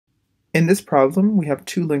In this problem, we have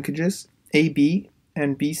two linkages, AB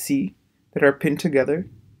and BC, that are pinned together.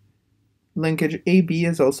 Linkage AB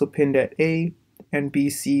is also pinned at A, and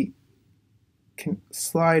BC can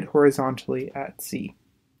slide horizontally at C.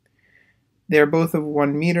 They are both of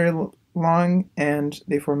 1 meter long, and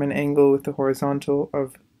they form an angle with the horizontal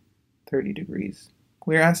of 30 degrees.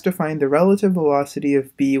 We are asked to find the relative velocity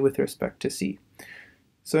of B with respect to C.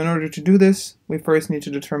 So in order to do this, we first need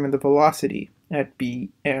to determine the velocity at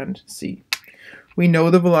B and C. We know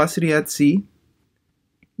the velocity at C,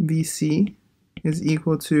 Vc, is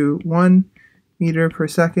equal to 1 meter per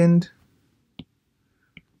second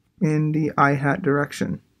in the I hat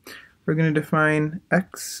direction. We're going to define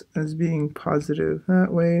x as being positive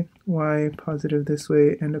that way, y positive this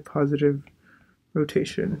way, and a positive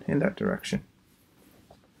rotation in that direction.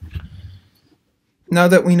 Now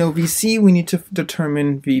that we know Vc, we need to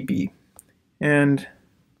determine Vb, and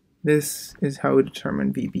this is how we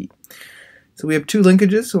determine Vb. So we have two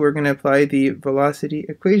linkages, so we're going to apply the velocity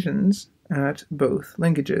equations at both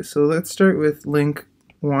linkages. So let's start with link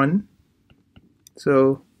 1.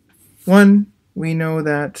 So 1, we know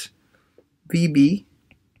that Vb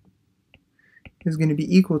is going to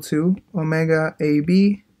be equal to omega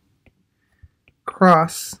AB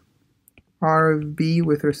cross r of b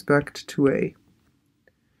with respect to A.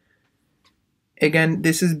 Again,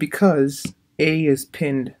 this is because A is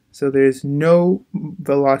pinned, so there's no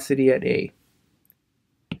velocity at A.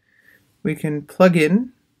 We can plug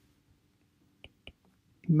in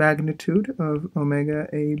magnitude of omega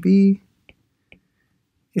AB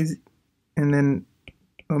and then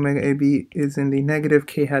omega AB is in the negative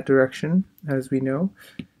k hat direction, as we know,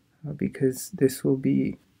 because this will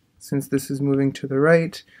be, since this is moving to the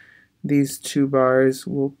right, these two bars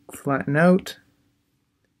will flatten out,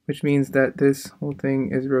 which means that this whole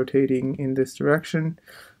thing is rotating in this direction,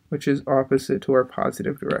 which is opposite to our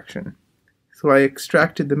positive direction. So I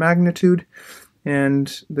extracted the magnitude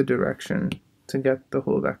and the direction to get the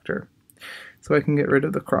whole vector. So I can get rid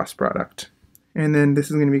of the cross product. And then this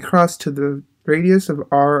is going to be crossed to the radius of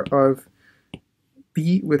r of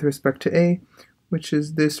b with respect to A, which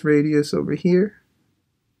is this radius over here.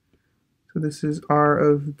 So this is r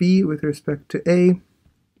of b with respect to A,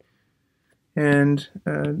 and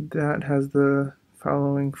that has the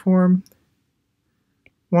following form: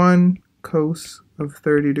 1 cos of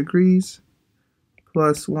 30 degrees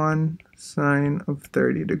plus 1 sine of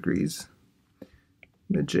 30 degrees.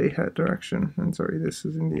 The j hat direction, and sorry, this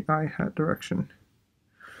is in the I hat direction.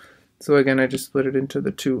 So again, I just split it into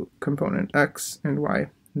the two component x and y,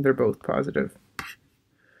 and they're both positive.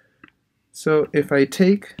 So if I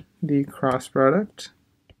take the cross product,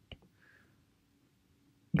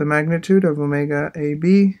 the magnitude of omega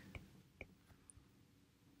AB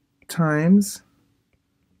times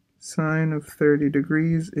sine of 30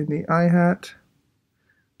 degrees in the I hat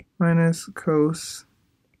minus cos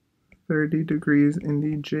 30 degrees in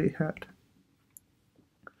the j hat.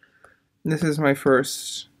 This is my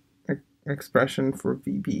first expression for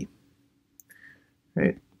Vb.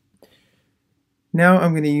 Right. Now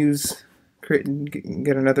I'm going to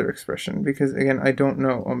get another expression, because again, I don't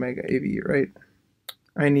know omega AB, right?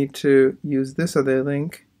 I need to use this other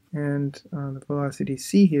link and the velocity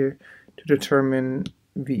c here to determine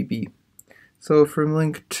Vb. So from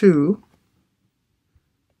link 2,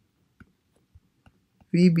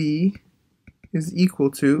 Vb is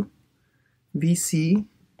equal to Vc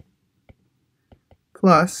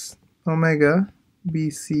plus omega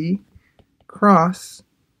Bc cross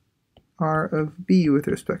r of b with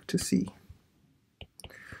respect to c.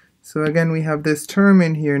 So again, we have this term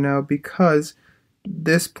in here now because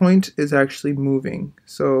this point is actually moving.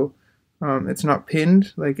 So it's not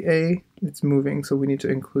pinned like A, it's moving, so we need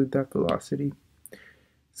to include that velocity.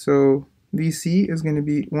 So Vc is going to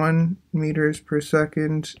be 1 meters per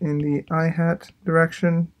second in the I hat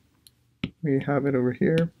direction. We have it over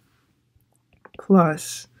here,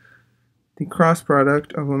 plus the cross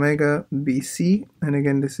product of omega Bc, and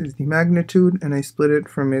again this is the magnitude, and I split it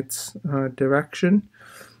from its direction,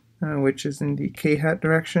 which is in the k hat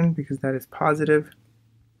direction because that is positive,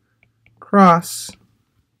 cross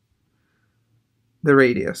the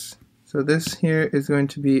radius. So this here is going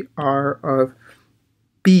to be r of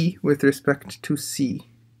b with respect to c,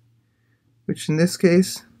 which in this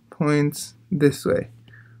case points this way,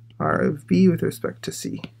 r of b with respect to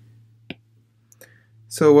c.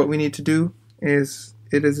 So what we need to do is,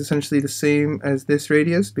 it is essentially the same as this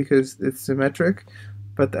radius because it's symmetric,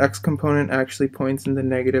 but the x component actually points in the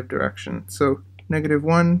negative direction. So negative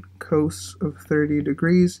 1 cos of 30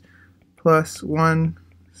 degrees plus 1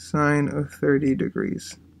 sine of 30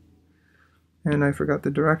 degrees. And I forgot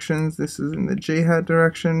the directions. This is in the j hat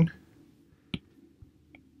direction.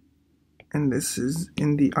 and this is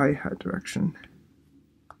in the I hat direction.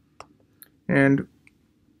 And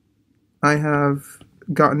I have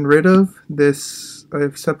gotten rid of this,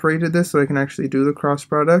 I've separated this so I can actually do the cross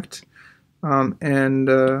product, and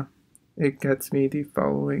it gets me the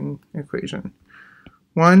following equation.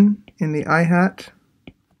 1 in the I hat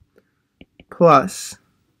plus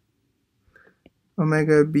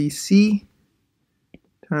omega BC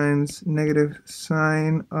times negative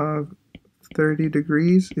sine of 30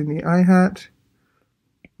 degrees in the I hat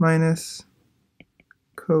minus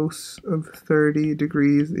cos of 30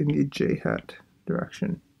 degrees in the j hat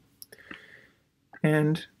direction.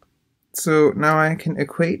 And so now I can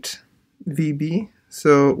equate VB.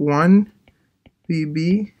 So 1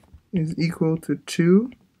 VB is equal to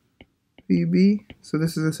 2 VB. So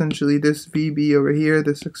this is essentially this VB over here.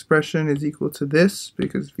 This expression is equal to this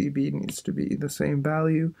because VB needs to be the same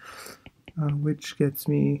value, which gets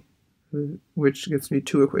me 2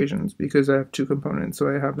 equations because I have 2 components. So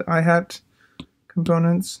I have the I hat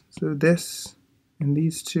components, so this and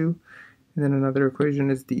these 2, and then another equation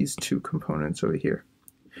is these 2 components over here.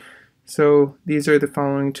 So these are the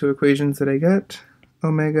following 2 equations that I get.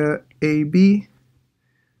 Omega AB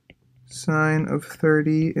sine of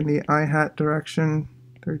 30 in the I hat direction,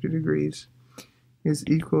 30 degrees, is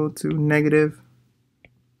equal to negative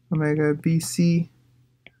omega BC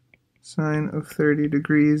sine of 30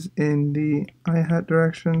 degrees in the I hat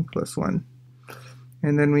direction plus 1.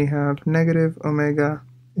 And then we have negative omega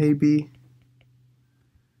AB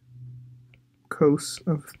cos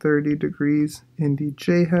of 30 degrees in the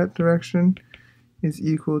j hat direction is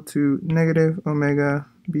equal to negative omega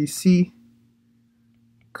BC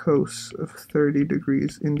cos of 30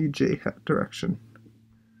 degrees in the j hat direction.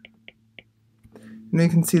 And you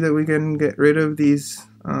can see that we can get rid of these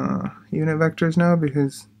unit vectors now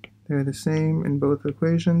because they're the same in both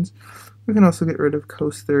equations. We can also get rid of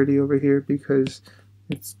cos 30 over here because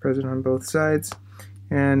it's present on both sides.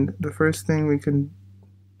 And the first thing we can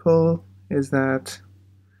pull is that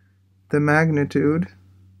the magnitude,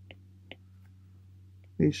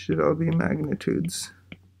 these should all be magnitudes.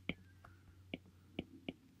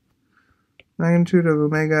 Magnitude of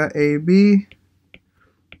omega AB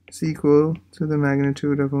is equal to the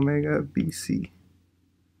magnitude of omega BC.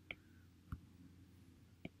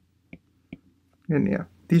 And yeah,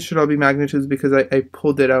 these should all be magnitudes because I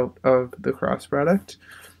pulled it out of the cross product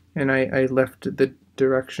and I left the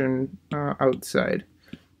direction outside.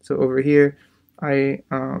 So over here, I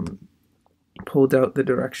pulled out the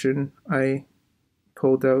direction. I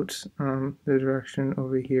pulled out the direction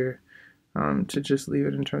over here to just leave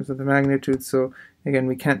it in terms of the magnitude. So again,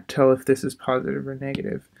 we can't tell if this is positive or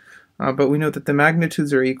negative. But we know that the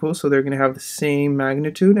magnitudes are equal, so they're going to have the same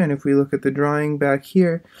magnitude. And if we look at the drawing back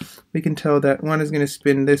here, we can tell that one is going to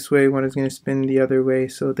spin this way, one is going to spin the other way,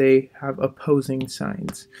 so they have opposing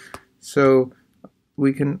signs. So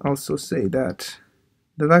we can also say that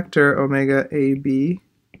the vector omega AB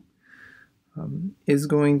is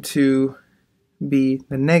going to be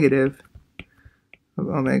the negative of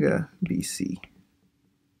omega BC,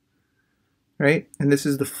 right? And this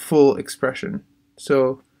is the full expression.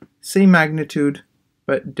 So same magnitude,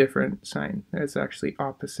 but different sign. It's actually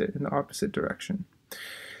opposite, in the opposite direction.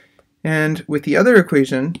 And with the other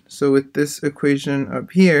equation, so with this equation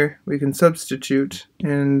up here, we can substitute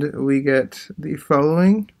and we get the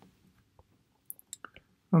following.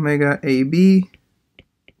 Omega AB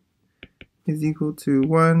is equal to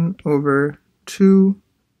 1 over 2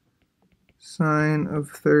 sine of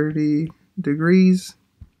 30 degrees,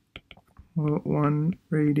 1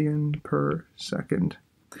 radian per second.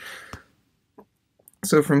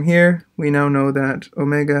 So from here, we now know that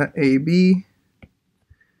omega AB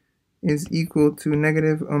is equal to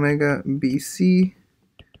negative omega BC,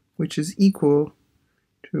 which is equal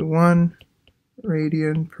to 1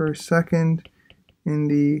 radian per second in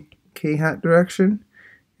the k hat direction.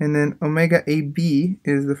 And then omega AB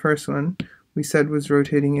is the first one we said was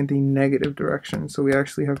rotating in the negative direction. So we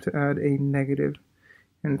actually have to add a negative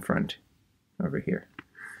in front over here.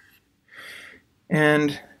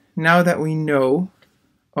 And now that we know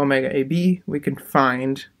omega AB, we can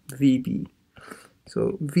find VB.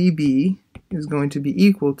 So VB is going to be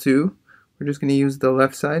equal to, we're just going to use the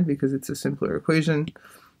left side because it's a simpler equation.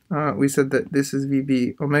 We said that this is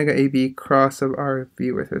VB, omega AB cross of R of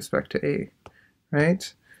B with respect to A,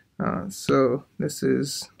 right? So this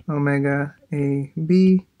is omega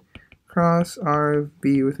AB cross R of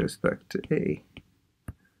B with respect to A.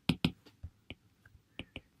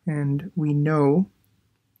 And we know,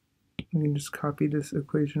 we can just copy this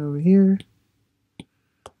equation over here.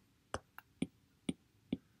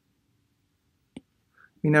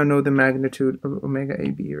 We now know the magnitude of omega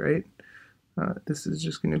AB, right? this is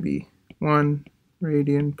just going to be 1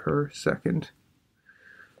 radian per second.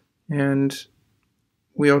 And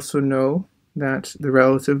we also know that the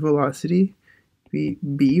relative velocity,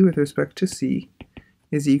 Vb with respect to c,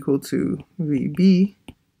 is equal to Vb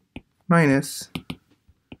minus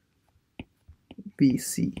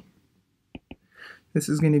Vc. This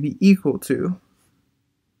is going to be equal to,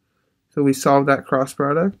 so we solve that cross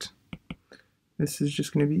product. This is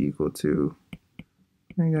just going to be equal to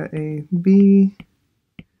omega AB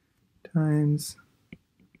times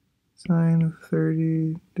sine of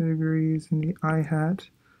 30 degrees in the I hat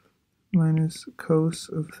minus cos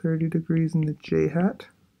of 30 degrees in the j hat.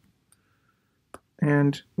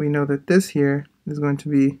 And we know that this here is going to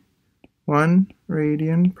be 1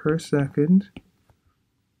 radian per second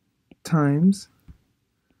times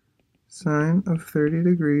sine of 30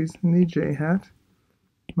 degrees in the j hat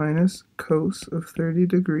minus cos of 30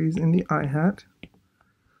 degrees in the I hat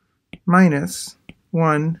minus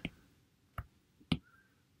 1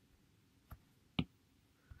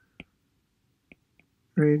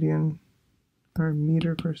 radian or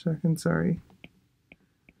meter per second, sorry,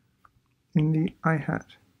 in the I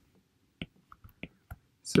hat.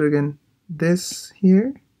 So again, this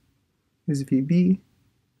here is Vb,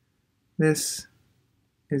 this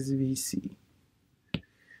is Vc.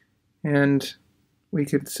 And we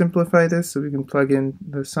could simplify this, so we can plug in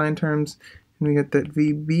the sine terms, and we get that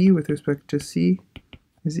Vb with respect to c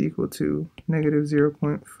is equal to negative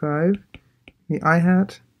 0.5 the I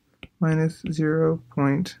hat minus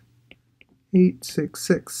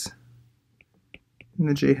 0.866 in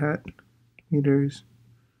the j hat meters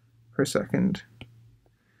per second.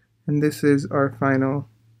 And this is our final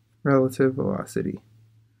relative velocity.